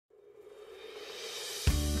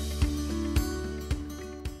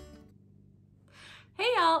Hey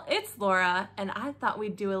y'all, it's Laura, and I thought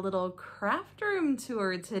we'd do a little craft room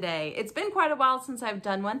tour today. It's been quite a while since I've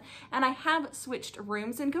done one, and I have switched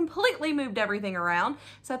rooms and completely moved everything around.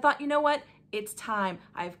 So I thought, you know what? It's time.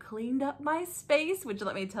 I've cleaned up my space, which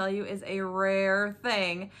let me tell you is a rare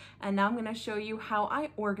thing. And now I'm gonna show you how I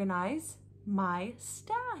organize my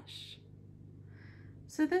stash.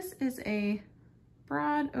 So this is a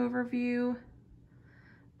broad overview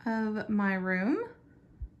of my room.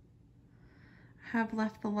 Have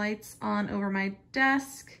left the lights on over my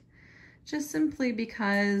desk just simply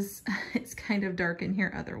because it's kind of dark in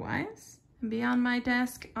here otherwise. And beyond my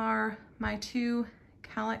desk are my two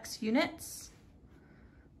Kallax units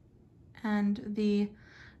and the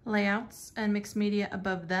layouts and mixed media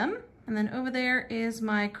above them. And then over there is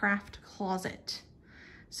my craft closet.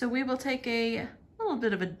 So we will take a little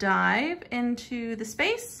bit of a dive into the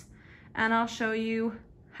space and I'll show you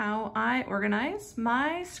how I organize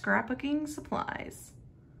my scrapbooking supplies.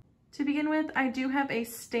 To begin with, I do have a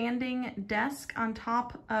standing desk on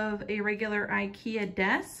top of a regular IKEA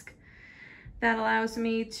desk that allows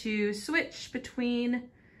me to switch between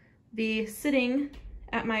the sitting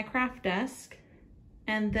at my craft desk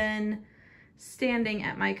and then standing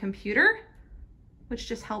at my computer, which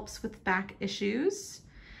just helps with back issues.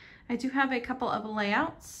 I do have a couple of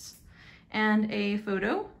layouts and a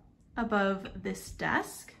photo above this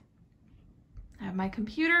desk. I have my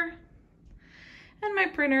computer and my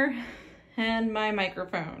printer and my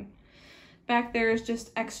microphone. Back there is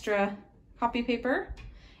just extra copy paper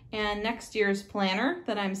and next year's planner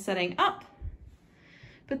that I'm setting up.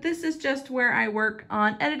 But this is just where I work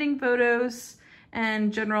on editing photos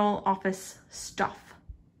and general office stuff.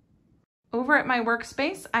 Over at my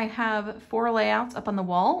workspace, I have 4 layouts up on the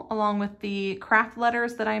wall along with the craft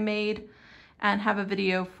letters that I made and have a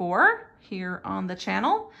video for here on the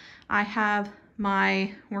channel. I have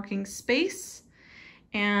my working space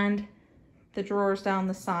and the drawers down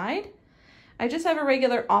the side. I just have a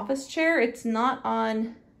regular office chair. It's not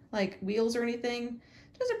on like wheels or anything.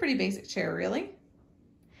 Just a pretty basic chair really.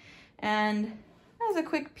 And as a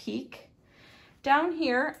quick peek, down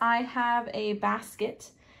here I have a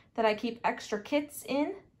basket that I keep extra kits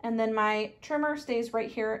in, and then my trimmer stays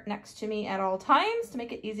right here next to me at all times to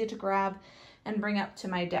make it easy to grab and bring up to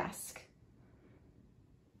my desk.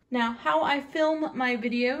 Now, how I film my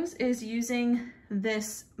videos is using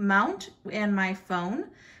this mount and my phone.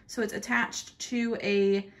 So it's attached to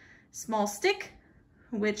a small stick,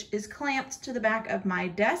 which is clamped to the back of my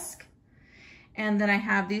desk. And then I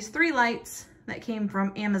have these 3 lights that came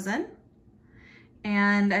from Amazon.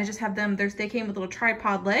 And I just have them, they came with little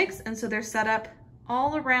tripod legs, and so they're set up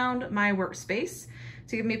all around my workspace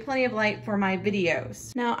to give me plenty of light for my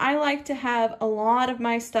videos. Now, I like to have a lot of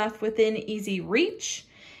my stuff within easy reach.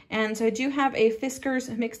 And so I do have a Fisker's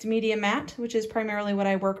mixed media mat, which is primarily what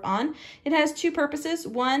I work on. It has 2 purposes.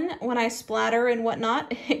 One, when I splatter and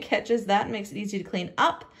whatnot, it catches that and makes it easy to clean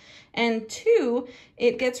up. And 2,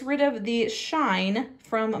 it gets rid of the shine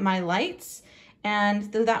from my lights.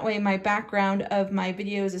 And that way my background of my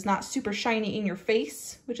videos is not super shiny in your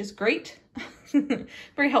face, which is great.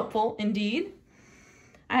 Very helpful indeed.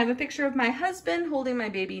 I have a picture of my husband holding my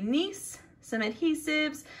baby niece, some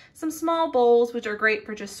adhesives, some small bowls, which are great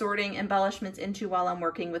for just sorting embellishments into while I'm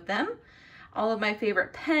working with them. All of my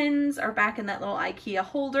favorite pens are back in that little IKEA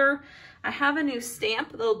holder. I have a new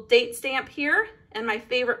stamp, a little date stamp here, and my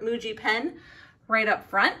favorite Muji pen right up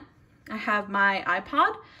front. I have my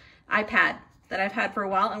iPad that I've had for a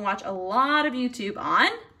while and watch a lot of YouTube on.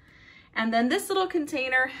 And then this little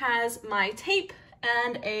container has my tape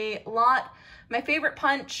and my favorite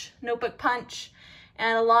punch, notebook punch,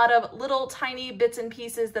 and a lot of little tiny bits and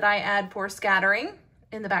pieces that I add for scattering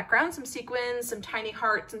in the background. Some sequins, some tiny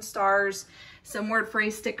hearts and stars, some word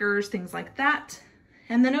phrase stickers, things like that.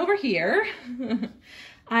 And then over here,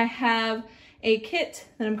 I have a kit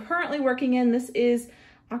that I'm currently working in. This is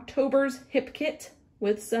October's hip kit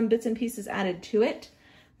with some bits and pieces added to it.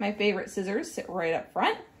 My favorite scissors sit right up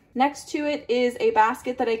front. Next to it is a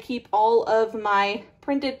basket that I keep all of my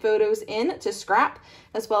printed photos in to scrap,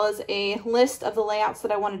 as well as a list of the layouts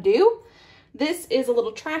that I want to do. This is a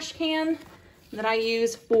little trash can that I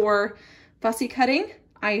use for fussy cutting.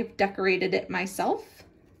 I've decorated it myself.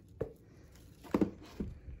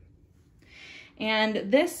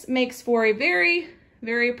 And this makes for a very,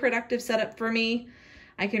 very productive setup for me.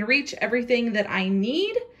 I can reach everything that I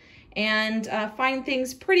need and find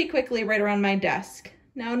things pretty quickly right around my desk.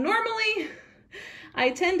 Now, normally I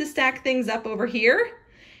tend to stack things up over here,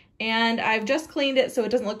 and I've just cleaned it so it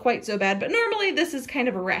doesn't look quite so bad, but normally this is kind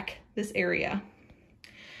of a wreck, this area.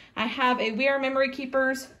 I have a We Are Memory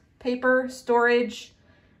Keepers paper storage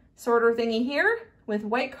sorter thingy here. with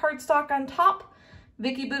white cardstock on top,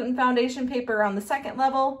 Vicki Boutin foundation paper on the second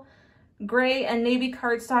level, gray and navy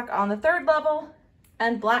cardstock on the third level,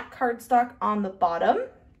 and black cardstock on the bottom.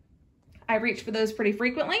 I reach for those pretty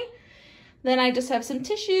frequently. Then I just have some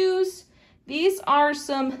tissues. These are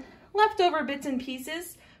some leftover bits and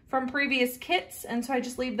pieces from previous kits, and so I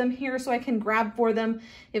just leave them here so I can grab for them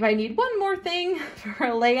if I need one more thing for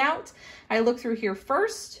a layout. I look through here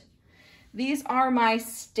first. These are my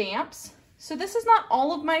stamps. So this is not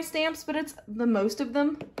all of my stamps, but it's the most of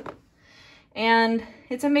them. And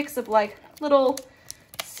it's a mix of like little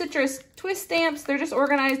citrus twist stamps. They're just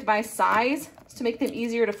organized by size to make them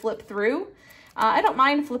easier to flip through. I don't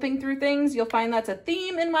mind flipping through things. You'll find that's a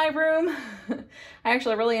theme in my room. I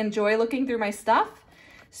actually really enjoy looking through my stuff.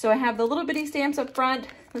 So I have the little bitty stamps up front,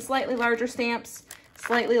 the slightly larger stamps,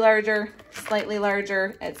 slightly larger,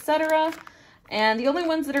 etc. And the only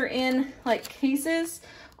ones that are in like cases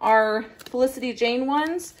are Felicity Jane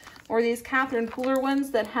ones or these Catherine Pooler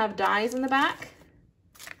ones that have dies in the back.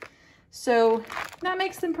 So that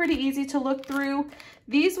makes them pretty easy to look through.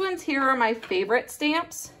 These ones here are my favorite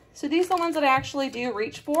stamps. So these are the ones that I actually do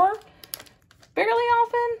reach for fairly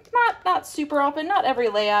often, not super often, not every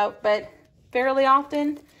layout, but fairly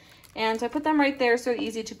often. And so I put them right there so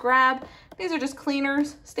easy to grab. These are just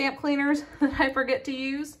cleaners, stamp cleaners that I forget to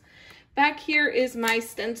use. Back here is my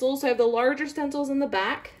stencils. So I have the larger stencils in the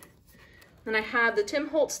back. Then I have the Tim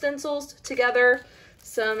Holtz stencils together,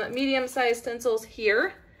 some medium-sized stencils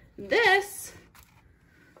here. This,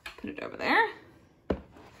 put it over there.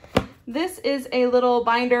 This is a little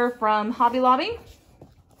binder from Hobby Lobby,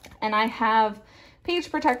 and I have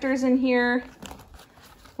page protectors in here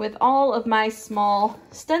with all of my small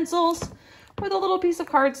stencils with a little piece of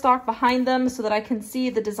cardstock behind them so that I can see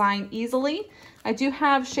the design easily. I do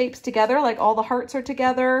have shapes together, like all the hearts are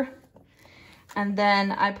together, and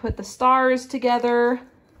then I put the stars together.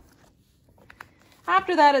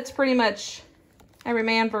 After that, it's pretty much every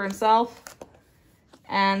man for himself,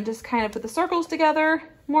 and just kind of put the circles together,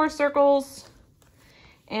 more circles,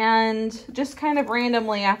 and just kind of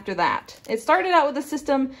randomly after that. It started out with a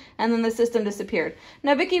system and then the system disappeared.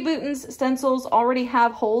 Now Vicki Boutin's stencils already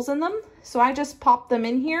have holes in them, so I just pop them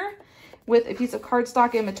in here with a piece of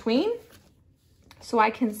cardstock in between so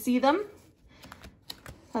I can see them.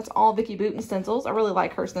 That's all Vicki Boutin stencils. I really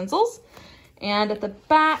like her stencils. And at the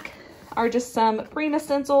back are just some Prima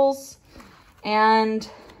stencils and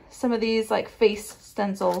some of these like face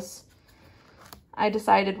stencils. I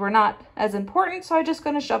decided were not as important, so I'm just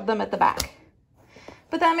going to shove them at the back.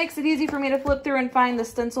 But that makes it easy for me to flip through and find the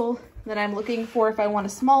stencil that I'm looking for if I want a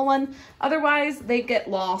small one. Otherwise, they get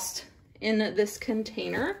lost in this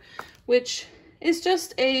container, which is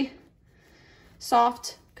just a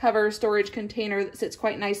soft cover storage container that sits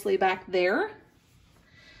quite nicely back there.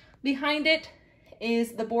 Behind it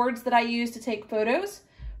is the boards that I use to take photos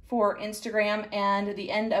for Instagram and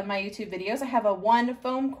the end of my YouTube videos. I have a one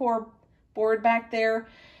foam core board back there,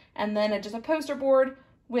 and then just a poster board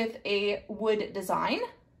with a wood design.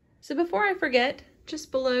 So before I forget,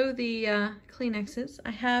 just below the Kleenexes,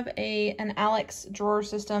 I have an Alex drawer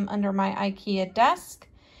system under my IKEA desk.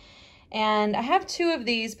 And I have two of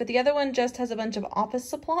these, but the other one just has a bunch of office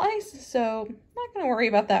supplies, so I'm not gonna worry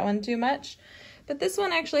about that one too much. But this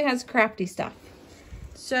one actually has crafty stuff.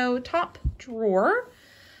 So top drawer,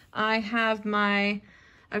 I have my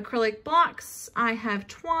acrylic blocks, I have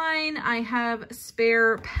twine, I have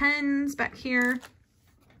spare pens back here.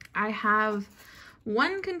 I have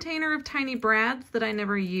one container of tiny brads that I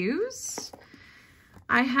never use.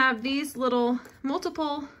 I have these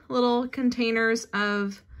multiple little containers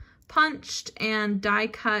of punched and die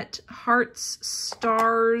cut hearts,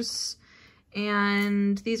 stars,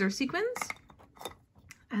 and these are sequins.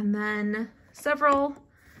 And then several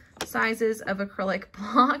sizes of acrylic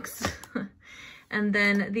blocks. And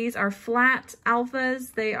then these are flat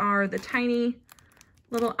alphas. They are the tiny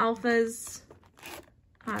little alphas,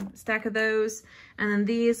 stack of those. And then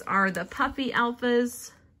these are the puffy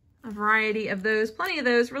alphas, a variety of those, plenty of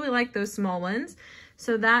those, really like those small ones.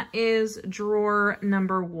 So that is drawer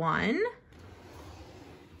number 1.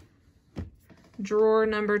 Drawer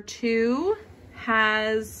number 2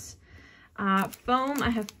 has foam. I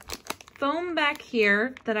have foam back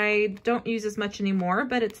here that I don't use as much anymore,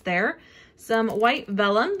 but it's there. Some white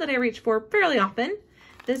vellum that I reach for fairly often.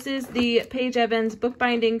 This is the Paige Evans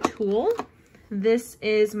bookbinding tool. This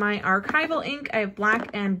is my archival ink. I have black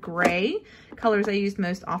and gray, colors I used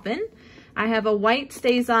most often. I have a white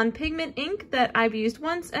StazOn pigment ink that I've used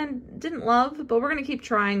once and didn't love, but we're gonna keep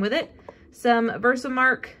trying with it. Some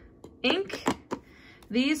Versamark ink.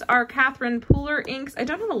 These are Catherine Pooler inks. I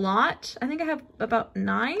don't have a lot. I think I have about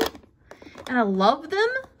 9. and I love them,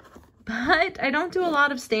 but I don't do a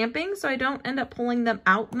lot of stamping, so I don't end up pulling them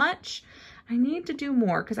out much. I need to do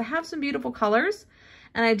more because I have some beautiful colors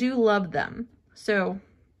and I do love them. So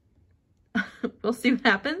we'll see what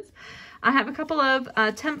happens. I have a couple of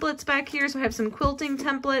templates back here. So I have some quilting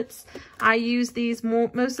templates. I use these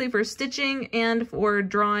mostly for stitching and for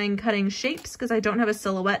drawing, cutting shapes because I don't have a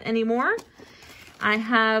silhouette anymore. I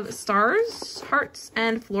have stars, hearts,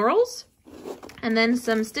 and florals. And then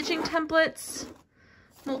some stitching templates,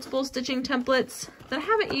 multiple stitching templates that I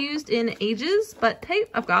haven't used in ages, but hey,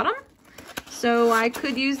 I've got them. So I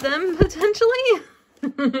could use them potentially.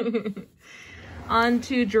 On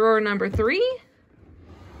to drawer number 3.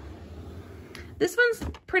 This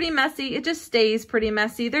one's pretty messy. It just stays pretty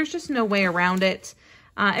messy. There's just no way around it.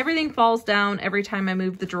 Everything falls down every time I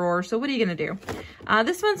move the drawer. So what are you gonna do?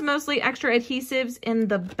 This one's mostly extra adhesives in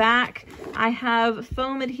the back. I have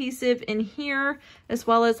foam adhesive in here, as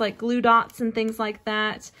well as like glue dots and things like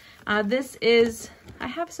that. I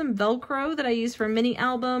have some Velcro that I use for mini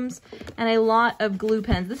albums and a lot of glue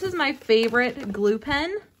pens. This is my favorite glue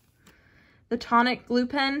pen, the tonic glue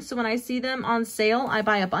pen. So when I see them on sale, I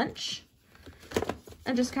buy a bunch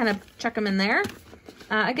and just kind of chuck them in there.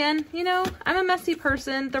 Again, you know, I'm a messy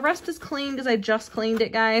person. The rest is clean because I just cleaned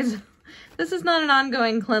it, guys. This is not an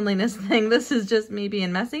ongoing cleanliness thing. This is just me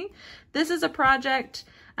being messy. This is a project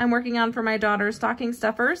I'm working on for my daughter's stocking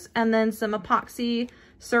stuffers, and then some epoxy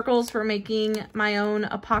circles for making my own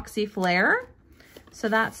epoxy flare. So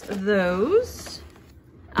that's those.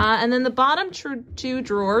 And then the bottom 2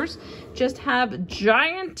 drawers just have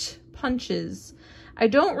giant punches. I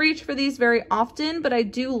don't reach for these very often, but I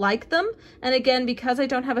do like them. And again, because I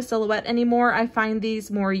don't have a silhouette anymore, I find these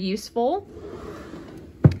more useful.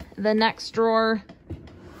 The next drawer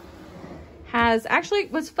has, actually,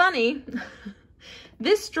 what's funny,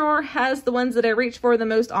 this drawer has the ones that I reach for the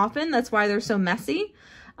most often. That's why they're so messy,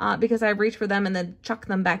 because I reach for them and then chuck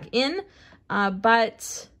them back in.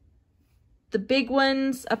 But the big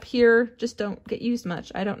ones up here just don't get used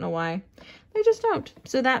much. I don't know why. They just don't.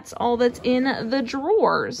 So that's all that's in the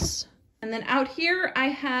drawers. And then out here I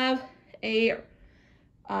have a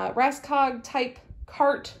Rascog type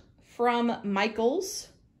cart from Michaels.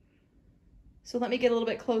 So let me get a little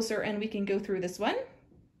bit closer and we can go through this one.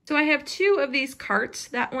 So I have 2 of these carts.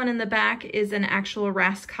 That one in the back is an actual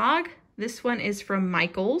Rascog. This one is from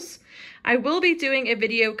Michaels. I will be doing a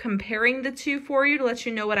video comparing the 2 for you to let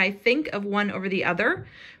you know what I think of one over the other.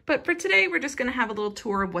 But for today, we're just gonna have a little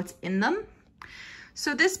tour of what's in them.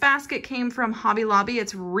 So this basket came from Hobby Lobby.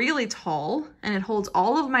 It's really tall and it holds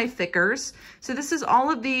all of my thickers. So this is all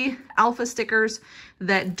of the alpha stickers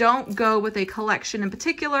that don't go with a collection in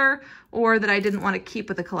particular, or that I didn't want to keep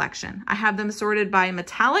with a collection. I have them sorted by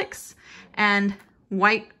metallics and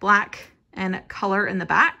white, black, and color in the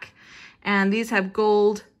back. And these have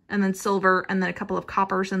gold and then silver and then a couple of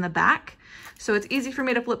coppers in the back. So it's easy for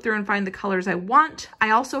me to flip through and find the colors I want.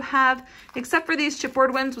 I also have, except for these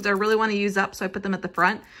chipboard ones, which I really want to use up, so I put them at the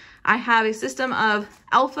front, I have a system of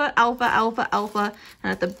alpha, alpha, alpha, alpha,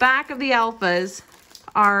 and at the back of the alphas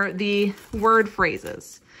are the word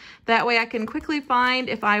phrases. That way I can quickly find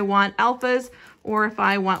if I want alphas or if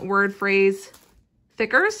I want word phrase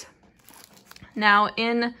thickers. Now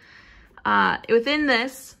within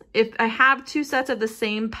this, if I have 2 sets of the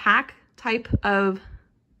same pack type of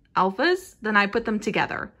alphas, then I put them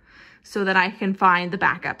together so that I can find the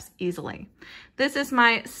backups easily. This is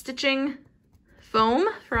my stitching foam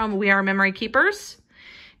from We Are Memory Keepers.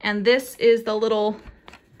 And this is the little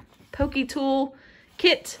pokey tool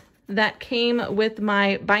kit that came with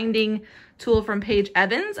my binding tool from Paige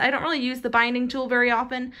Evans. I don't really use the binding tool very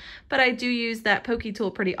often, but I do use that pokey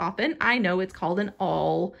tool pretty often. I know it's called an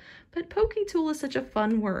awl, but pokey tool is such a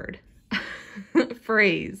fun word.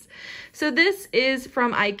 Phrase. So this is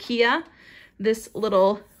from IKEA, this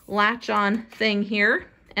little latch-on thing here.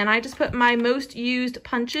 And I just put my most used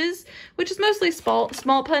punches, which is mostly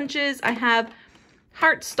small punches. I have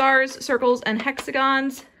hearts, stars, circles, and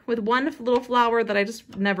hexagons with one little flower that I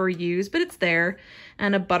just never use, but it's there,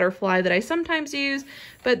 and a butterfly that I sometimes use.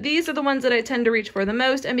 But these are the ones that I tend to reach for the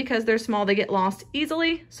most, and because they're small, they get lost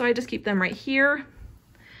easily. So I just keep them right here.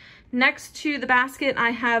 Next to the basket, I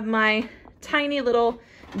have my tiny little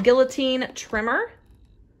guillotine trimmer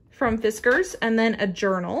from Fiskars, and then a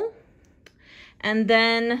journal. And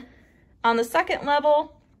then on the second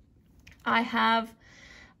level, I have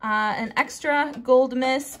an extra Gold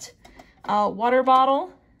Mist water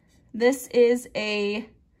bottle. This is an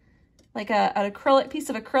acrylic piece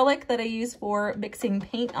of acrylic that I use for mixing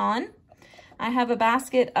paint on. I have a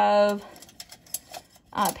basket of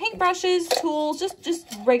paintbrushes, tools, just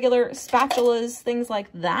regular spatulas, things like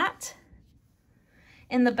that.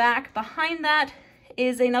 In the back behind that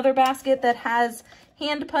is another basket that has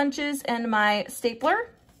hand punches and my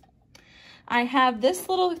stapler. I have this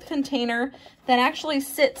little container that actually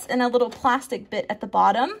sits in a little plastic bit at the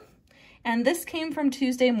bottom. And this came from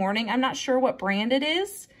Tuesday Morning. I'm not sure what brand it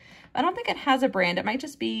is. I don't think it has a brand. It might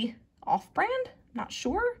just be off-brand, not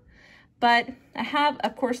sure. But I have,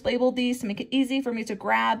 of course, labeled these to make it easy for me to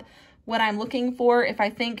grab what I'm looking for if I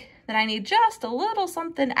think that I need just a little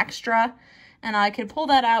something extra. And I can pull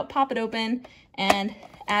that out, pop it open, and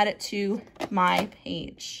add it to my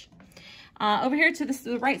page. Over here to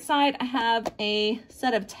the right side, I have a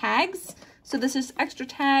set of tags. So this is extra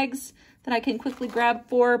tags that I can quickly grab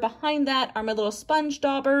for. Behind that are my little sponge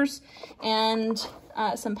daubers and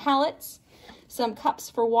some palettes, some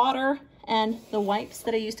cups for water, and the wipes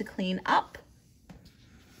that I use to clean up.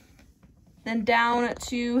 Then down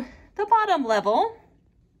to the bottom level,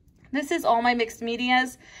 this is all my mixed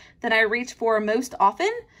medias that I reach for most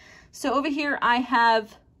often. So over here I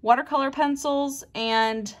have watercolor pencils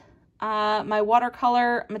and my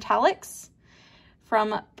watercolor metallics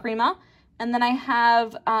from Prima. And then I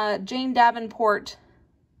have Jane Davenport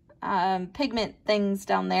pigment things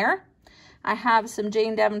down there. I have some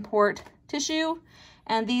Jane Davenport tissue,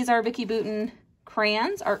 and these are Vicki Boutin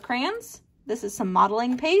crayons, art crayons. This is some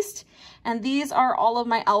modeling paste, and these are all of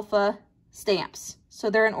my alpha stamps. So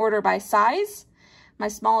they're in order by size. My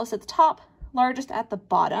smallest at the top, largest at the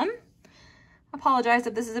bottom. Apologize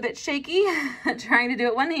if this is a bit shaky, trying to do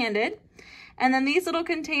it one-handed. And then these little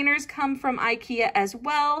containers come from IKEA as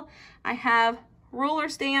well. I have roller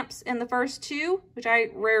stamps in the first two, which I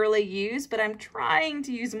rarely use, but I'm trying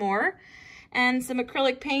to use more. And some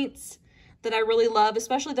acrylic paints that I really love,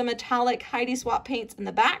 especially the metallic Heidi Swap paints in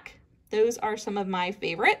the back. Those are some of my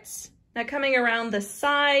favorites. Now coming around the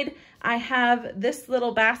side, I have this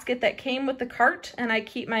little basket that came with the cart, and I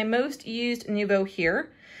keep my most used Nuvo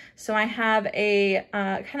here. So I have a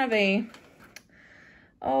kind of a,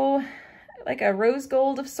 like a rose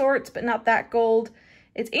gold of sorts, but not that gold.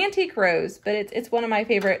 It's antique rose, but it's one of my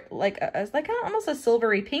favorite, like almost a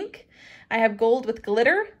silvery pink. I have gold with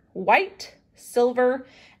glitter, white, silver,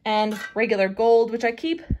 and regular gold, which I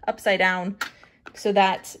keep upside down so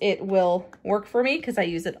that it will work for me because I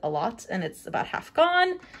use it a lot and it's about half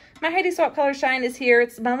gone. My Heidi Swap Color Shine is here.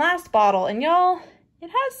 It's my last bottle, and y'all, it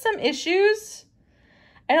has some issues.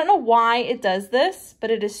 I don't know why it does this,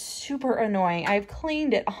 but it is super annoying. I've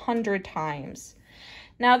cleaned it 100 times.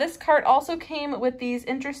 Now this cart also came with these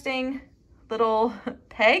interesting little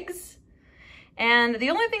pegs, and the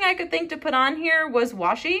only thing I could think to put on here was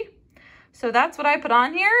washi. So that's what I put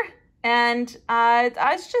on here, and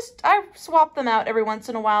I swap them out every once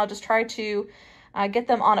in a while, just try to get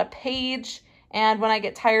them on a page, and when I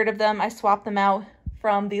get tired of them, I swap them out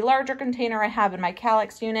from the larger container I have in my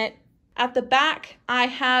Calyx unit. At the back, I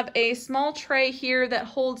have a small tray here that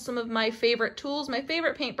holds some of my favorite tools, my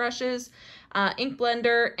favorite paintbrushes, ink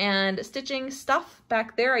blender, and stitching stuff.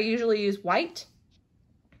 Back there, I usually use white.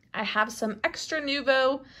 I have some extra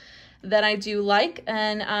Nuvo that I do like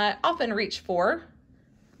and often reach for.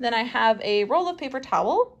 Then I have a roll of paper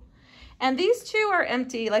towel, and these two are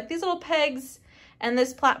empty. Like these little pegs and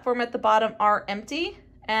this platform at the bottom are empty,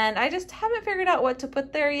 and I just haven't figured out what to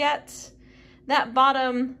put there yet. That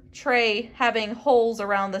bottom tray having holes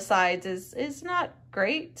around the sides is not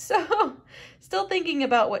great, so still thinking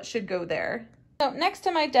about what should go there. So next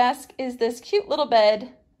to my desk is this cute little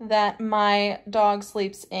bed that my dog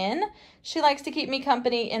sleeps in. She likes to keep me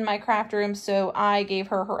company in my craft room, so I gave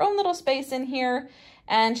her her own little space in here,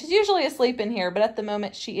 and she's usually asleep in here, but at the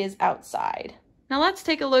moment she is outside. Now let's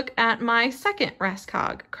take a look at my second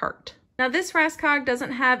Raskog cart. Now this Raskog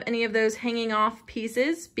doesn't have any of those hanging off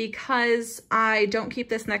pieces because I don't keep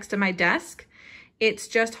this next to my desk. It's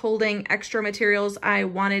just holding extra materials I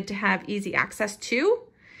wanted to have easy access to.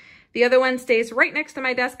 The other one stays right next to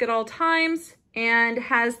my desk at all times and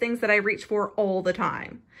has things that I reach for all the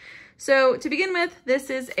time. So to begin with, this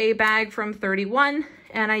is a bag from 31,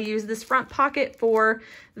 and I use this front pocket for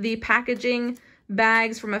the packaging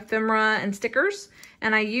bags from ephemera and stickers.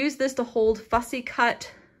 And I use this to hold fussy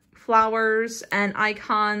cut flowers and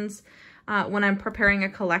icons when I'm preparing a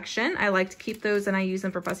collection. I like to keep those and I use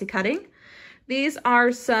them for fussy cutting. These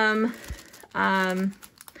are some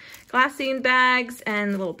glassine bags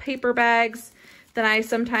and little paper bags that I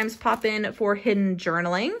sometimes pop in for hidden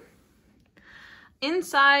journaling.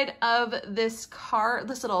 Inside of this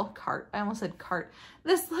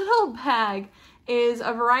little bag is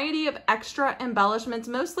a variety of extra embellishments,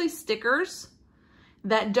 mostly stickers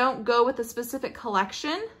that don't go with a specific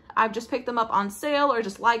collection. I've just picked them up on sale or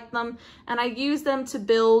just liked them, and I use them to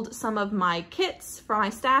build some of my kits for my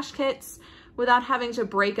stash kits without having to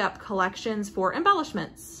break up collections for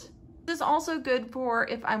embellishments. This is also good for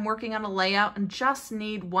if I'm working on a layout and just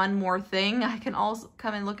need one more thing. I can also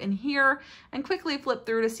come and look in here and quickly flip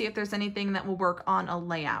through to see if there's anything that will work on a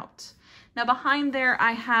layout. Now behind there,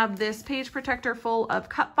 I have this page protector full of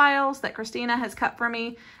cut files that Christina has cut for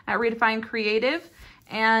me at Redefine Creative.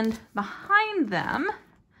 And behind them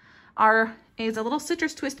is a little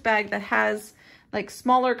citrus twist bag that has like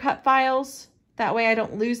smaller cut files. That way I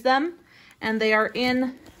don't lose them. And they are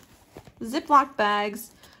in Ziploc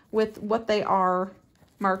bags with what they are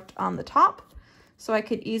marked on the top. So I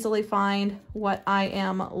could easily find what I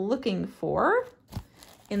am looking for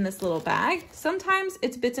in this little bag. Sometimes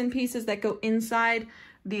it's bits and pieces that go inside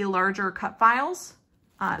the larger cut files.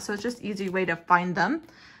 So it's just an easy way to find them.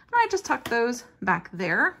 And I just tuck those back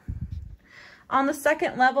there. On the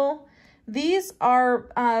second level, these are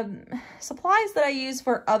supplies that I use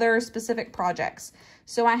for other specific projects.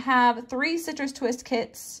 So I have 3 Citrus Twist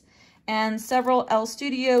kits and several L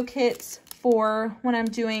Studio kits for when I'm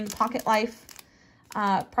doing Pocket Life,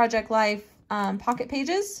 Project Life pocket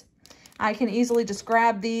pages. I can easily just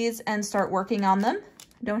grab these and start working on them.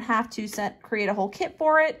 I don't have to create a whole kit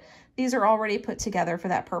for it. These are already put together for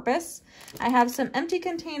that purpose. I have some empty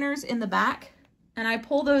containers in the back, and I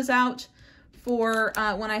pull those out for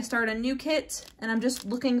when I start a new kit and I'm just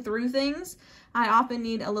looking through things. I often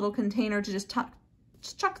need a little container to just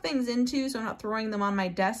chuck things into so I'm not throwing them on my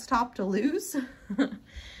desktop to lose.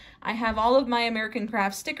 I have all of my American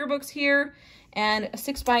Craft sticker books here and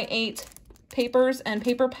 6x8 papers and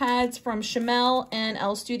paper pads from Chamel and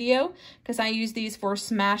L Studio because I use these for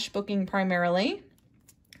smash booking primarily.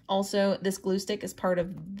 Also, this glue stick is part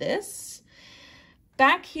of this.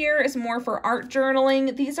 Back here is more for art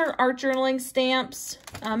journaling. These are art journaling stamps,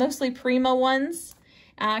 mostly Prima ones.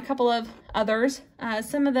 A couple of others.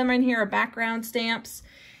 Some of them in here are background stamps.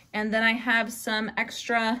 And then I have some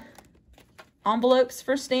extra envelopes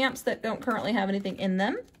for stamps that don't currently have anything in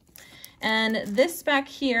them. And this back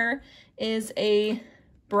here is a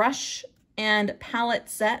brush and palette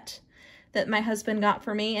set that my husband got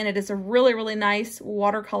for me. And it is a really, really nice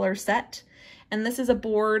watercolor set. And this is a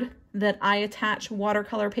board that I attach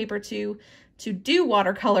watercolor paper to do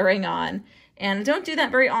watercoloring on. And I don't do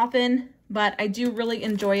that very often, but I do really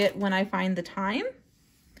enjoy it when I find the time.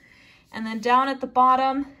 And then down at the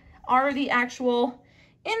bottom are the actual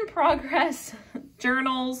in-progress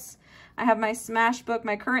journals. I have my smash book,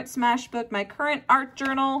 my current smash book, my current art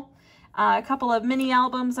journal, a couple of mini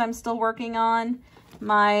albums I'm still working on,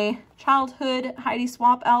 my childhood Heidi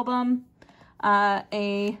Swap album,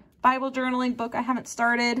 a Bible journaling book I haven't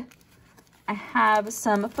started. I have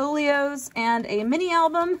some folios and a mini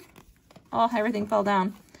album. Oh, everything fell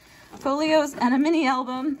down. Folios and a mini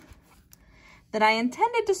album that I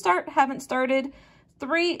intended to start, haven't started.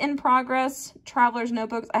 3 in progress traveler's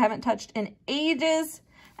notebooks I haven't touched in ages,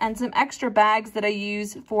 and some extra bags that I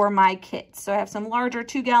use for my kits. So I have some larger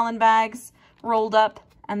 2-gallon bags rolled up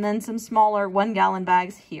and then some smaller 1-gallon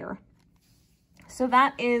bags here. So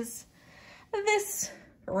that is this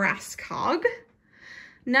Rascog.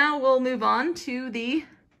 Now we'll move on to the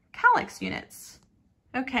Kallax units.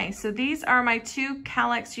 Okay, so these are my 2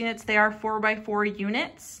 Kallax units. They are 4x4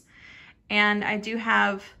 units. And I do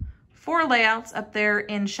have 4 layouts up there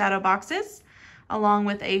in shadow boxes, along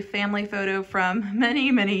with a family photo from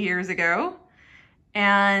many, many years ago.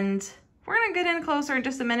 And we're gonna get in closer in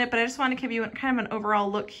just a minute, but I just want to give you kind of an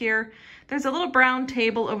overall look here. There's a little brown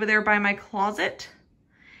table over there by my closet.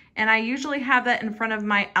 And I usually have that in front of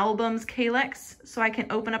my albums Kallax, so I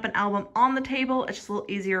can open up an album on the table. It's just a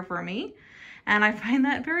little easier for me. And I find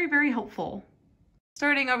that very, very helpful.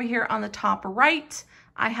 Starting over here on the top right,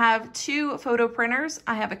 I have 2 photo printers.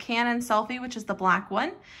 I have a Canon Selfie, which is the black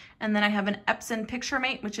one, and then I have an Epson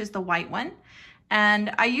PictureMate, which is the white one.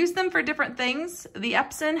 And I use them for different things. The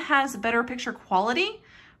Epson has better picture quality,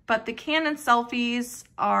 but the Canon Selfies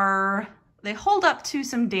they hold up to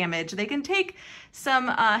some damage. They can take some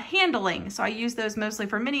handling. So I use those mostly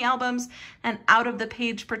for mini albums and out of the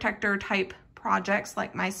page protector type projects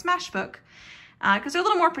like my smash book, because they're a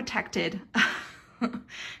little more protected.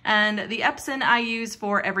 And the Epson I use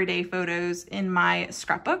for everyday photos in my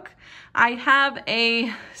scrapbook. I have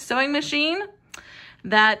a sewing machine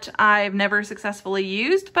that I've never successfully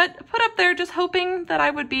used, but put up there just hoping that I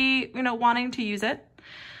would be, wanting to use it.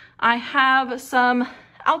 I have some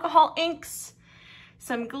alcohol inks,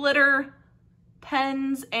 some glitter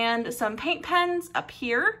pens, and some paint pens up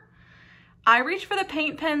here. I reach for the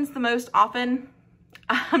paint pens the most often.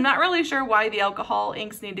 I'm not really sure why the alcohol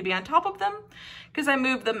inks need to be on top of them, because I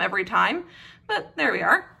move them every time, but there we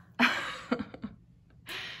are.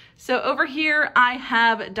 So over here I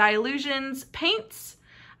have Dylusions paints.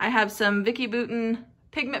 I have some Vicki Boutin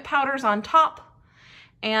pigment powders on top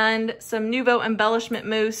and some Nuvo embellishment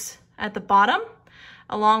mousse at the bottom,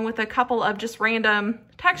 along with a couple of just random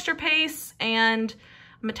texture pastes and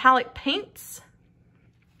metallic paints.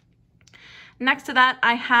 Next to that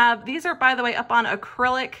I have, these are by the way up on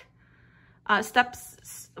acrylic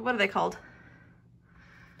steps, what are they called?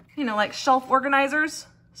 You know, like shelf organizers.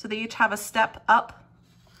 So they each have a step up.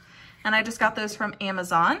 And I just got those from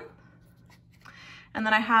Amazon. And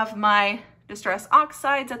then I have my Distress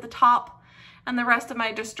Oxides at the top and the rest of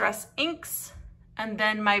my Distress inks. And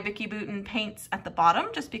then my Vicki Boutin paints at the bottom,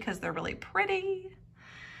 just because they're really pretty.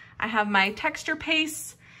 I have my texture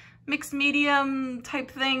pastes, mixed medium type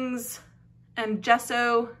things, and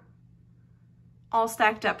gesso all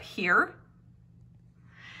stacked up here.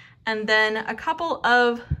 And then a couple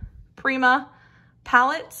of Prima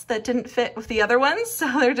palettes that didn't fit with the other ones, so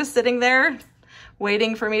they're just sitting there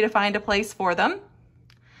waiting for me to find a place for them.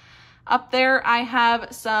 Up there I have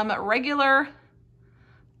some regular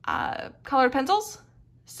colored pencils,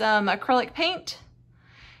 some acrylic paint,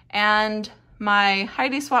 and my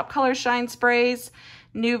Heidi Swap Color Shine sprays,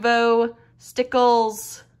 Nuvo,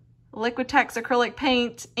 Stickles, Liquitex acrylic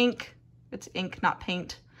paint, ink. It's ink, not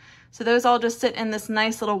paint. So those all just sit in this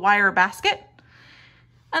nice little wire basket.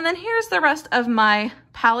 And then here's the rest of my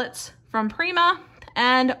palettes from Prima,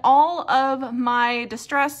 and all of my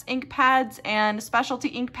Distress ink pads and specialty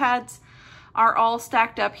ink pads are all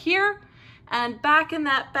stacked up here. And back in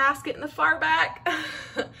that basket in the far back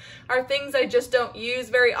are things I just don't use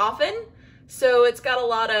very often. So it's got a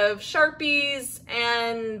lot of Sharpies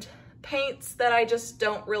and paints that I just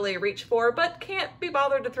don't really reach for, but can't be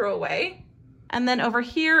bothered to throw away. And then over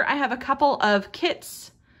here, I have a couple of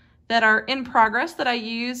kits that are in progress that I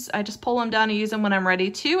use. I just pull them down and use them when I'm ready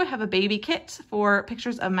to. I have a baby kit for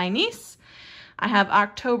pictures of my niece. I have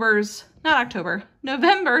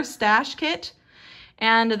November stash kit.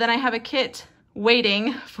 And then I have a kit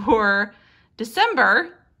waiting for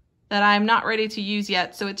December that I'm not ready to use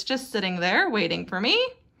yet. So it's just sitting there waiting for me.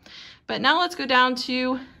 But now let's go down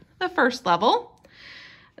to the first level.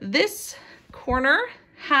 This corner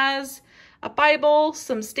has a Bible,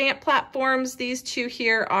 some stamp platforms. These two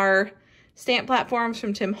here are stamp platforms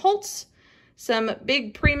from Tim Holtz, some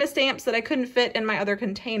big Prima stamps that I couldn't fit in my other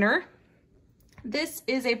container. This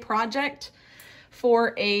is a project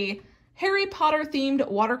for a Harry Potter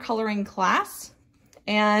themed watercoloring class,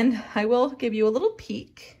 and I will give you a little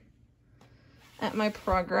peek at my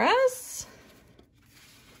progress.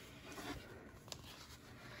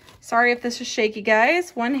 Sorry if this is shaky,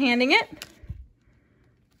 guys. One-handing it.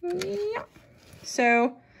 Yeah.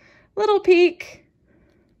 So, little peek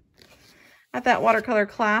at that watercolor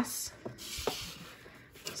class.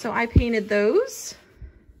 So I painted those.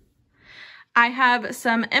 I have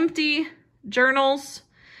some empty journals.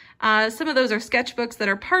 Some of those are sketchbooks that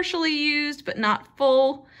are partially used, but not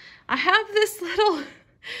full. I have this little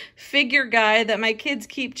figure guy that my kids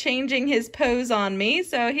keep changing his pose on me.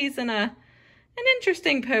 So he's in an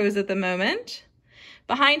interesting pose at the moment.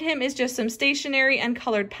 Behind him is just some stationery and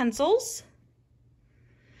colored pencils.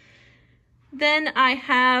 Then I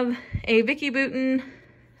have a Vicki Boutin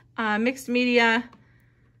mixed media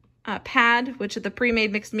pad, which is the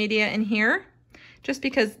pre-made mixed media in here, just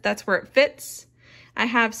because that's where it fits. I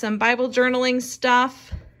have some Bible journaling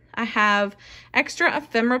stuff. I have extra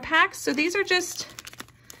ephemera packs. So these are just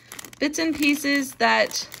bits and pieces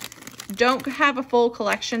that don't have a full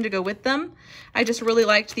collection to go with them. I just really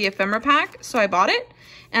liked the ephemera pack, so I bought it.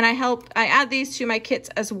 And I add these to my kits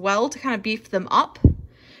as well to kind of beef them up.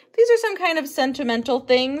 These are some kind of sentimental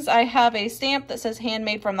things. I have a stamp that says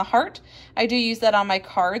handmade from the heart. I do use that on my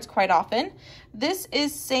cards quite often. This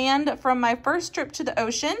is sand from my first trip to the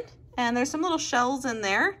ocean, and there's some little shells in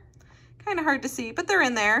there. Kind of hard to see, but they're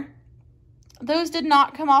in there. Those did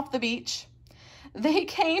not come off the beach. They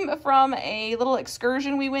came from a little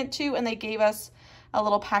excursion we went to, and they gave us a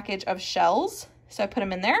little package of shells. So I put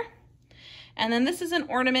them in there. And then this is an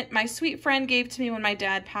ornament my sweet friend gave to me when my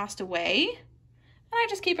dad passed away. And I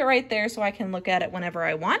just keep it right there so I can look at it whenever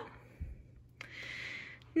I want.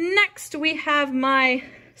 Next, we have my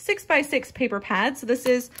 6x6 paper pads. So this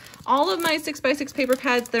is all of my 6x6 paper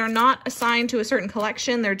pads that are not assigned to a certain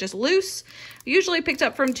collection. They're just loose, usually picked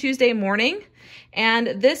up from Tuesday Morning. And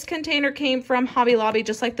this container came from Hobby Lobby,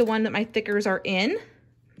 just like the one that my thickers are in.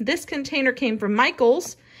 This container came from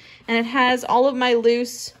Michael's, and it has all of my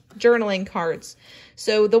loose journaling cards.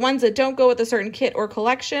 So the ones that don't go with a certain kit or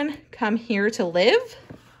collection come here to live.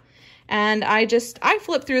 And I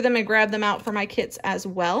flip through them and grab them out for my kits as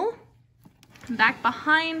well. Back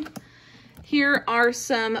behind Here are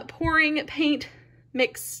some pouring paint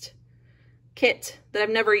mixed kit that I've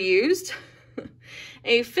never used.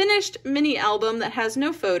 A finished mini album that has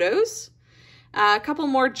no photos. A couple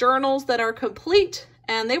more journals that are complete,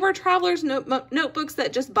 and they were traveler's notebooks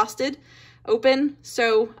that just busted open,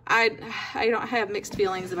 so I don't have mixed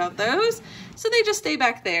feelings about those, so they just stay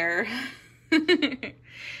back there.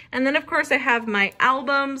 And then of course I have my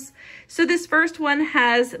albums. So this first one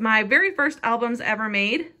has my very first albums ever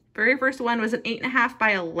made. Very first one was an 8.5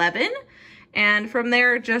 by 11, and from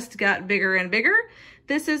there it just got bigger and bigger.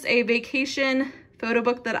 This is a vacation photo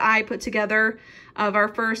book that I put together of our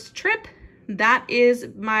first trip. That is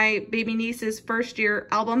my baby niece's first year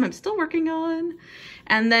album I'm still working on.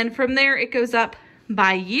 And then from there it goes up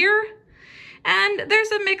by year, and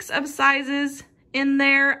there's a mix of sizes in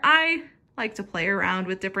there. I like to play around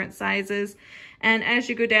with different sizes, and as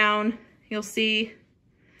you go down you'll see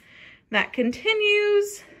that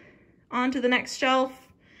continues onto the next shelf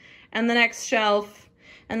and the next shelf,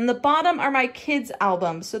 and the bottom are my kids'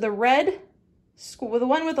 albums. So the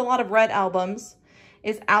one with a lot of red albums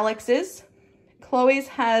is Alex's. Chloe's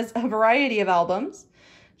has a variety of albums.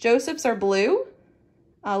 Joseph's are blue,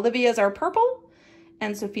 Olivia's are purple,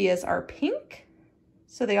 and Sophia's are pink.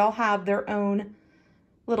 So they all have their own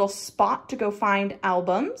little spot to go find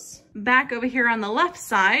albums. Back over here on the left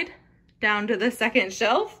side, down to the second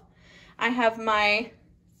shelf, I have my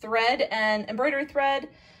thread and embroidery thread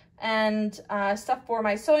and stuff for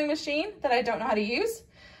my sewing machine that I don't know how to use.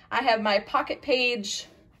 I have my pocket page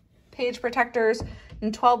protectors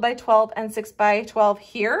in 12 by 12 and 6 by 12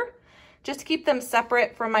 here, just to keep them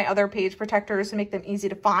separate from my other page protectors to make them easy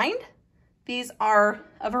to find. These are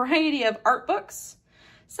a variety of art books.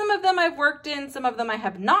 Some of them I've worked in, some of them I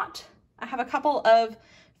have not. I have a couple of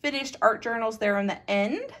finished art journals there on the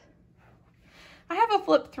end. I have a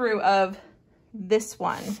flip through of this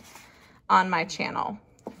one on my channel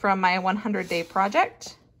from my 100-day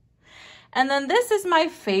project. And then this is my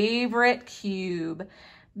favorite cube.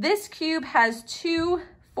 This cube has two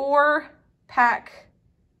 4-pack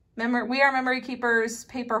We Are Memory Keepers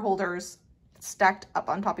paper holders stacked up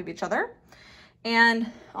on top of each other. And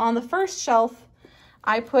on the first shelf,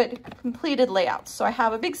 I put completed layouts. So I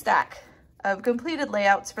have a big stack of completed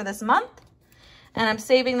layouts for this month, and I'm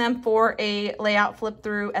saving them for a layout flip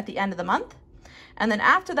through at the end of the month. And then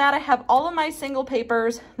after that, I have all of my single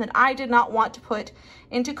papers that I did not want to put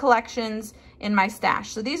into collections in my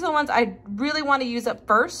stash. So these are the ones I really want to use up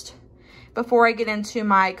first before I get into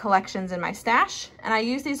my collections in my stash. And I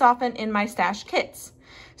use these often in my stash kits.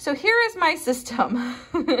 So here is my system.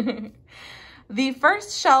 The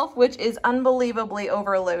first shelf, which is unbelievably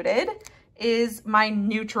overloaded, is my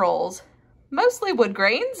neutrals. Mostly wood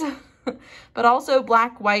grains, but also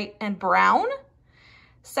black, white, and brown.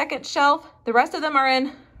 Second shelf, the rest of them are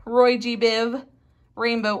in Roy G. Biv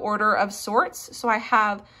rainbow order of sorts. So I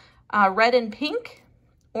have red and pink,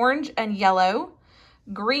 orange and yellow,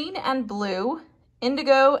 green and blue,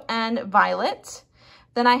 indigo and violet.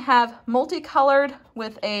 Then I have multicolored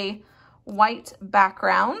with a white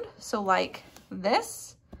background. So like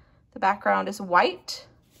this, the background is white.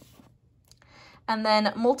 And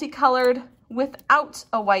then multicolored without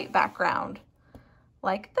a white background,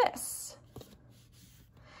 like this.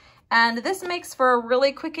 And this makes for a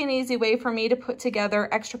really quick and easy way for me to put together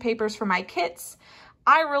extra papers for my kits.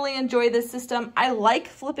 I really enjoy this system. I like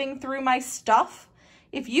flipping through my stuff.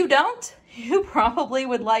 If you don't, you probably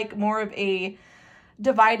would like more of a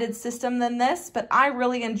divided system than this, but I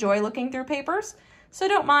really enjoy looking through papers, so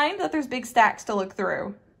don't mind that there's big stacks to look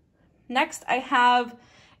through. Next, I have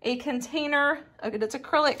a container, it's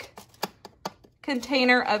acrylic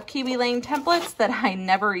container of Kiwi Lane templates that I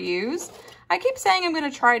never use. I keep saying I'm going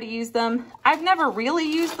to try to use them. I've never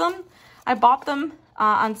really used them. I bought them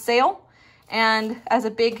on sale and as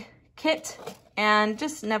a big kit and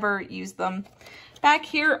just never used them. Back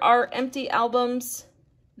here are empty albums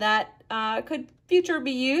that could future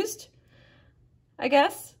be used, I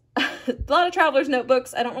guess. A lot of traveler's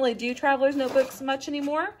notebooks. I don't really do traveler's notebooks much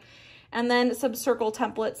anymore. And then some circle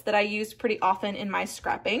templates that I use pretty often in my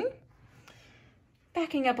scrapping.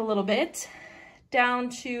 Backing up a little bit, down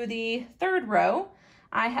to the third row,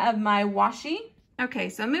 I have my washi. Okay,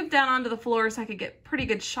 so I moved down onto the floor so I could get a pretty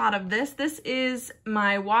good shot of this. This is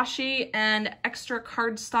my washi and extra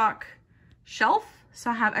cardstock shelf.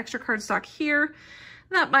 So I have extra cardstock here.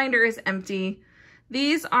 That binder is empty.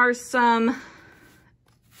 These are some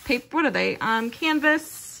paper, what are they?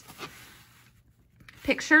 Canvas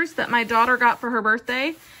pictures that my daughter got for her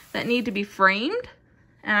birthday that need to be framed.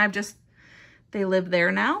 And they live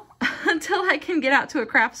there now until I can get out to a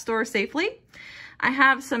craft store safely. I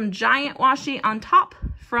have some giant washi on top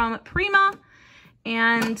from Prima.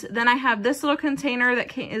 And then I have this little container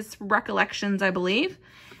that is Recollections, I believe.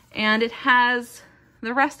 And it has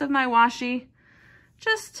the rest of my washi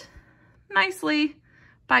just nicely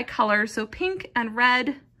by color. So pink and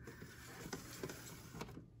red.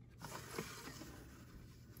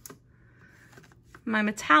 My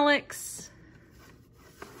metallics.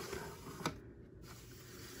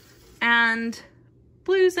 And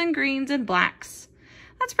blues and greens and blacks.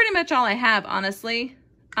 That's pretty much all I have, honestly.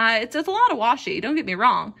 It's a lot of washi, don't get me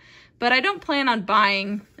wrong, but I don't plan on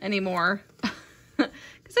buying anymore because I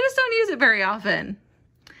just don't use it very often.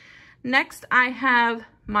 Next, I have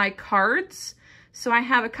my cards. So I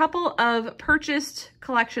have a couple of purchased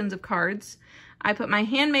collections of cards. I put my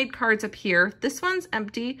handmade cards up here. This one's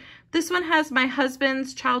empty. This one has my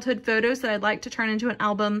husband's childhood photos that I'd like to turn into an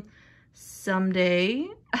album someday.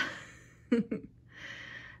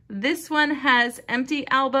 This one has empty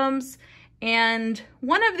albums, and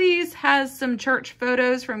one of these has some church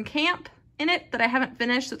photos from camp in it that I haven't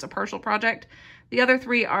finished, so it's a partial project. The other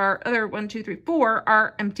three are, four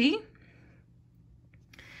are empty.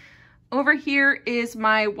 Over here is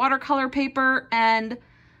my watercolor paper and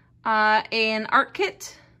an art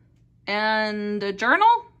kit and a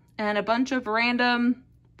journal and a bunch of random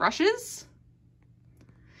brushes.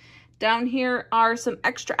 Down here are some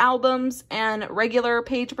extra albums and regular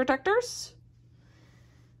page protectors.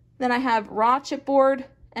 Then I have raw chipboard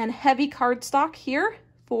and heavy cardstock here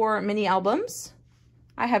for mini albums.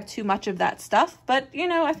 I have too much of that stuff, but you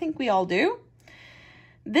know, I think we all do.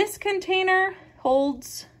 This container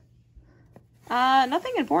holds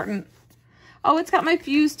nothing important. Oh, it's got my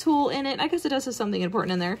fuse tool in it. I guess it does have something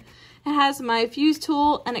important in there. It has my fuse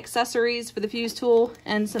tool and accessories for the fuse tool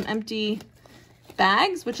and some empty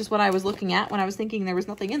bags, which is what I was looking at when I was thinking there was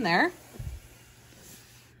nothing in there.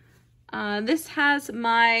 This has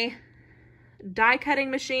my die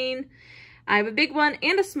cutting machine. I have a big one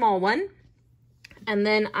and a small one. And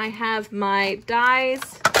then I have my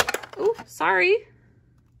dies. Oh, sorry.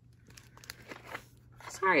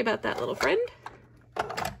 Sorry about that, little friend.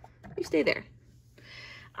 You stay there.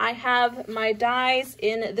 I have my dies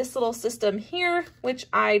in this little system here, which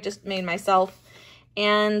I just made myself.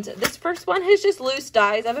 And this first one is just loose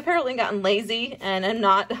dies. I've apparently gotten lazy and I'm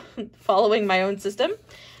not following my own system.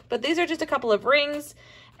 But these are just a couple of rings.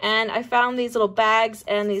 And I found these little bags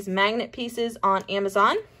and these magnet pieces on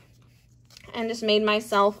Amazon. And just made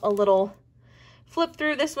myself a little flip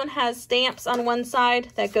through. This one has stamps on one side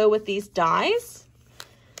that go with these dies.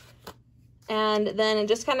 And then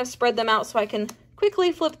just kind of spread them out so I can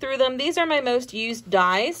quickly flip through them. These are my most used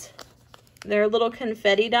dies. They're little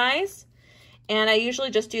confetti dies. And I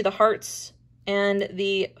usually just do the hearts and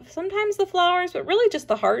sometimes the flowers, but really just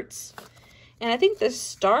the hearts. And I think the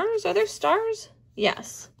stars, are there stars?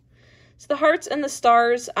 Yes. So the hearts and the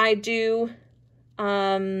stars I do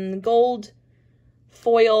gold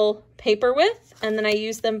foil paper with, and then I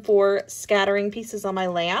use them for scattering pieces on my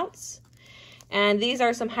layouts. And these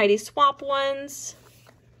are some Heidi Swap ones.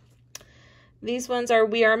 These ones are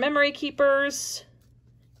We Are Memory Keepers.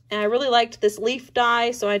 And I really liked this leaf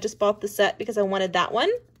die, so I just bought the set because I wanted that one.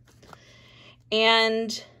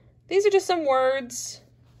 And these are just some words.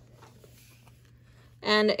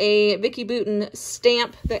 And a Vicky Boutin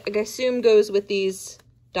stamp that I assume goes with these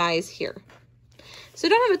dies here. So I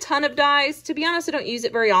don't have a ton of dies. To be honest, I don't use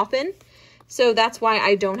it very often. So that's why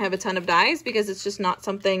I don't have a ton of dies, because it's just not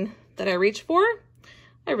something that I reach for.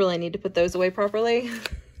 I really need to put those away properly.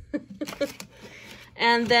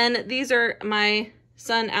 And then these are my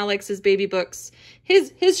son Alex's baby books.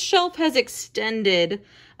 His shelf has extended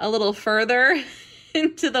a little further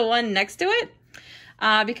into the one next to it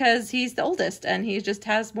because he's the oldest and he just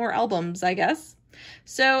has more albums, I guess.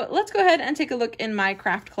 So let's go ahead and take a look in my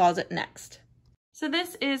craft closet next. So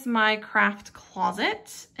this is my craft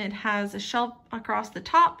closet. It has a shelf across the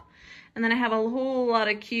top, and then I have a whole lot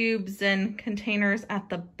of cubes and containers at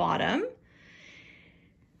the bottom.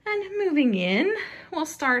 And moving in, we'll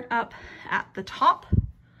start up at the top.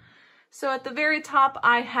 So at the very top,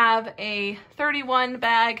 I have a 31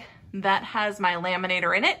 bag that has my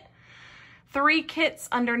laminator in it. 3 kits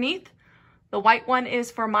underneath. The white one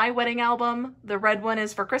is for my wedding album, the red one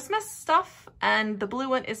is for Christmas stuff, and the blue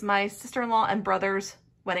one is my sister-in-law and brother's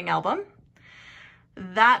wedding album.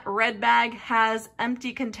 That red bag has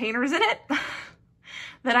empty containers in it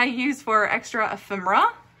that I use for extra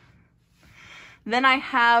ephemera. Then I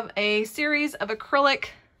have a series of acrylic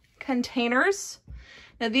containers.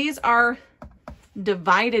 Now these are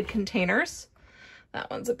divided containers. That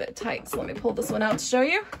one's a bit tight, so let me pull this one out to show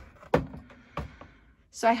you.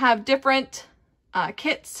 So I have different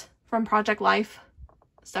kits from Project Life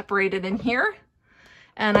separated in here.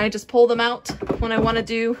 and I just pull them out when I want to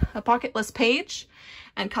do a pocketless page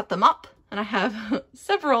and cut them up. And I have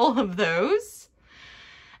several of those.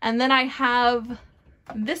 And then I have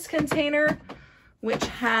this container, which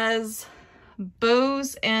has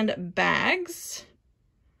bows and bags.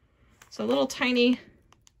 So little tiny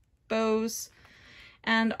bows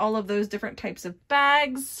and all of those different types of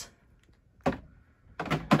bags.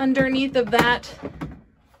 Underneath of that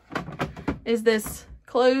is this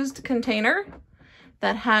closed container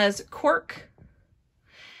that has cork.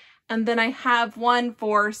 And then I have one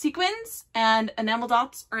for sequins, and enamel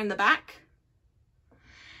dots are in the back.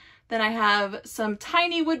 Then I have some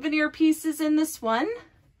tiny wood veneer pieces in this one.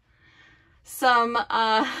 Some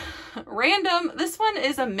random, this one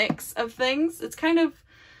is a mix of things. It's kind of,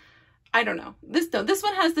 I don't know. This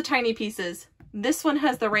one has the tiny pieces. This one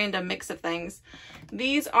has the random mix of things.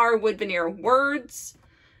 These are wood veneer words.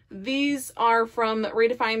 These are from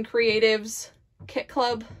Redefine Creative's Kit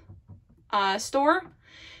Club store.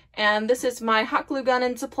 And this is my hot glue gun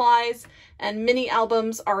and supplies, and mini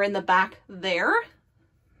albums are in the back there.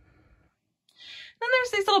 Then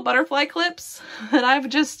there's these little butterfly clips that I've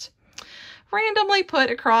just randomly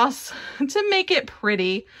put across to make it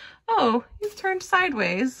pretty. Oh, you've turned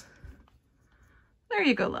sideways. There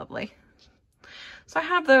you go, lovely. So I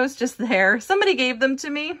have those just there. Somebody gave them to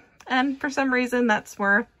me, and for some reason that's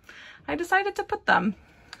where I decided to put them.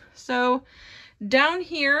 So down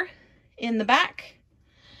here in the back,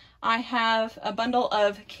 I have a bundle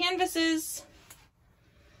of canvases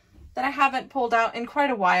that I haven't pulled out in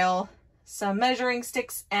quite a while. Some measuring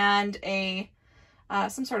sticks and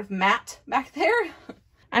some sort of mat back there.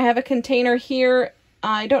 I have a container here.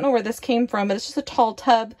 I don't know where this came from, but it's just a tall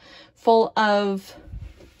tub full of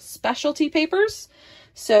specialty papers.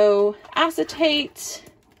 So acetate,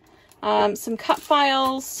 some cut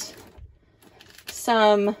files,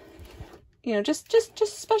 some, you know, just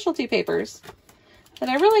specialty papers that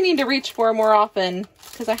I really need to reach for more often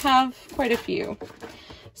because I have quite a few.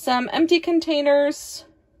 Some empty containers,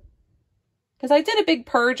 because I did a big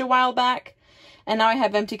purge a while back, and now I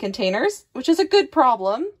have empty containers, which is a good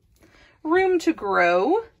problem. Room to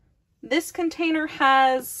grow. This container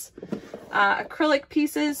has acrylic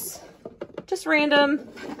pieces, just random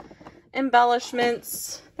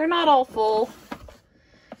embellishments. They're not all full.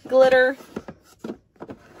 Glitter.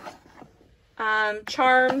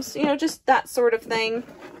 Charms, you know, just that sort of thing.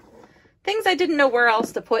 Things I didn't know where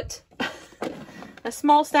else to put. A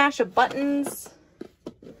small stash of buttons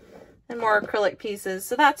and more acrylic pieces.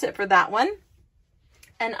 So that's it for that one.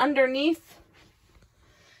 And underneath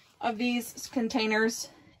of these containers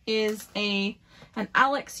is an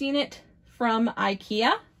Alex unit from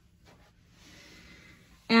IKEA.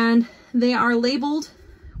 And they are labeled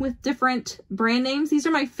with different brand names. These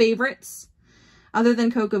are my favorites other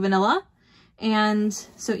than Cocoa Vanilla. And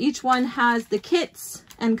so each one has the kits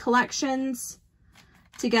and collections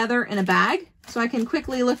together in a bag. So I can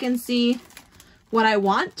quickly look and see what I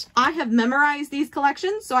want. I have memorized these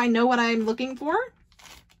collections, so I know what I'm looking for.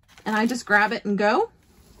 And I just grab it and go.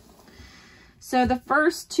 So the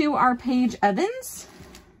first two are Paige Evans.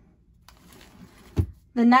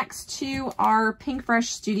 The next two are Pink Fresh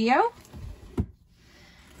Studio.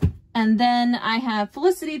 And then I have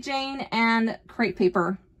Felicity Jane and Crepe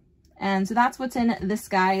Paper. And so that's what's in this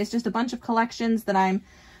guy. It's just a bunch of collections that I'm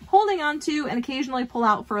holding on to and occasionally pull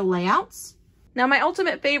out for layouts. Now my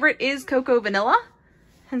ultimate favorite is Cocoa Vanilla.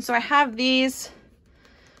 And so I have these,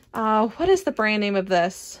 what is the brand name of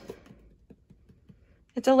this?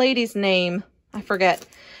 It's a lady's name, I forget.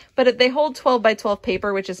 But they hold 12 by 12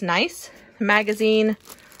 paper, which is nice. Magazine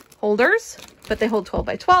holders, but they hold 12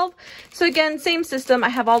 by 12. So again, same system. I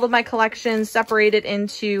have all of my collections separated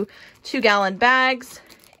into 2-gallon bags.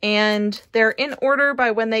 And they're in order by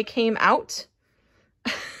when they came out.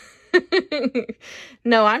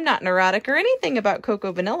 No, I'm not neurotic or anything about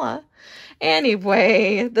Cocoa Vanilla.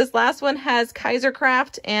 Anyway, this last one has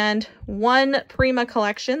Kaisercraft and one Prima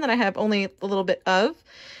collection that I have only a little bit of.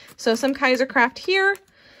 So some Kaisercraft here.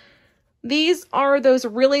 These are those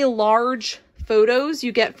really large photos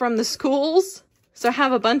you get from the schools. So I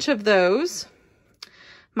have a bunch of those.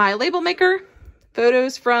 My label maker,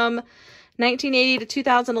 photos from 1980 to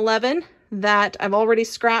 2011 that I've already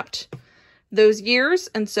scrapped those years,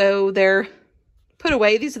 and so they're put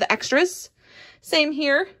away. These are the extras. Same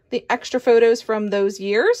here, the extra photos from those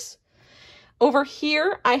years. Over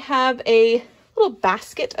here, I have a little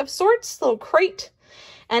basket of sorts, little crate,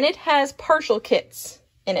 and it has partial kits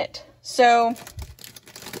in it. So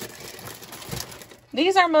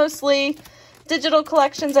these are mostly digital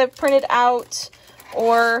collections I've printed out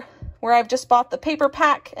or where I've just bought the paper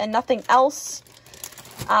pack and nothing else.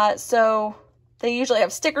 So They usually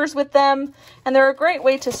have stickers with them, and they're a great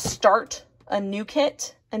way to start a new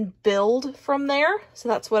kit and build from there. So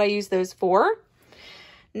that's what I use those for.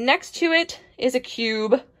 Next to it is a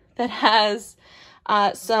cube that has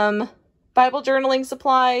some Bible journaling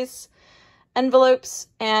supplies, envelopes,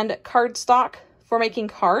 and cardstock for making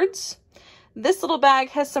cards. This little bag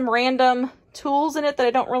has some random tools in it that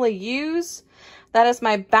I don't really use. That is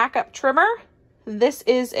my backup trimmer. This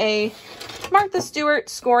is a Martha Stewart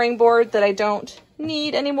scoring board that I don't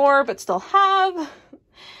need anymore, but still have.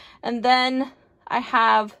 And then I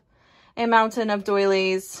have a mountain of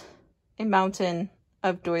doilies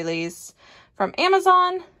from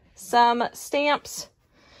Amazon, some stamps.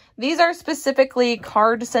 These are specifically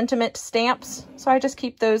card sentiment stamps, so I just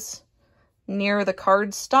keep those near the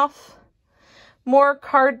card stuff. More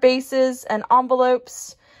card bases and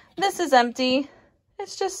envelopes. This is empty.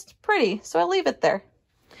 It's just pretty, so I leave it there.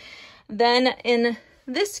 Then in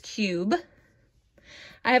this cube,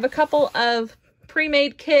 I have a couple of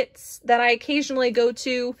pre-made kits that I occasionally go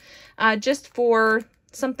to just for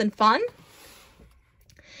something fun.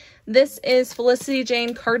 This is Felicity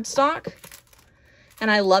Jane cardstock, and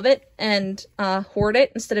I love it and hoard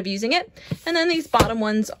it instead of using it. And then these bottom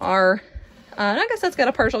ones are, I guess that's got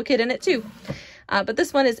a partial kit in it too. But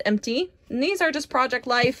this one is empty. And these are just Project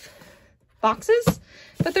Life boxes,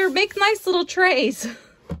 but they're make nice little trays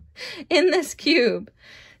in this cube.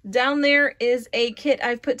 Down there is a kit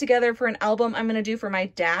I've put together for an album I'm going to do for my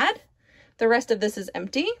dad. The rest of this is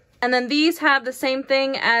empty. And then these have the same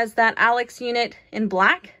thing as that Alex unit in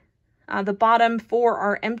black. The bottom 4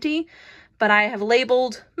 are empty, but I have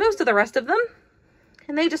labeled most of the rest of them.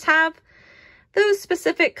 And they just have those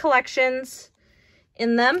specific collections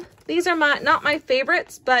in them. These are not my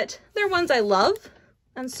favorites, but they're ones I love.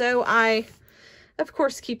 And so I, of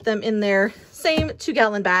course, keep them in their same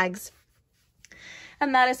 2-gallon bags.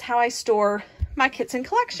 And that is how I store my kits and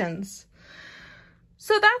collections.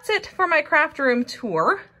 So that's it for my craft room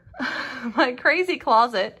tour. My crazy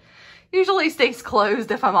closet usually stays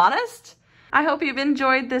closed, if I'm honest. I hope you've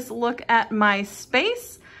enjoyed this look at my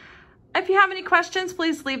space. If you have any questions,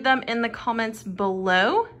 please leave them in the comments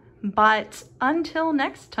below. But until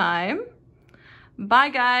next time, bye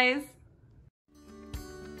guys.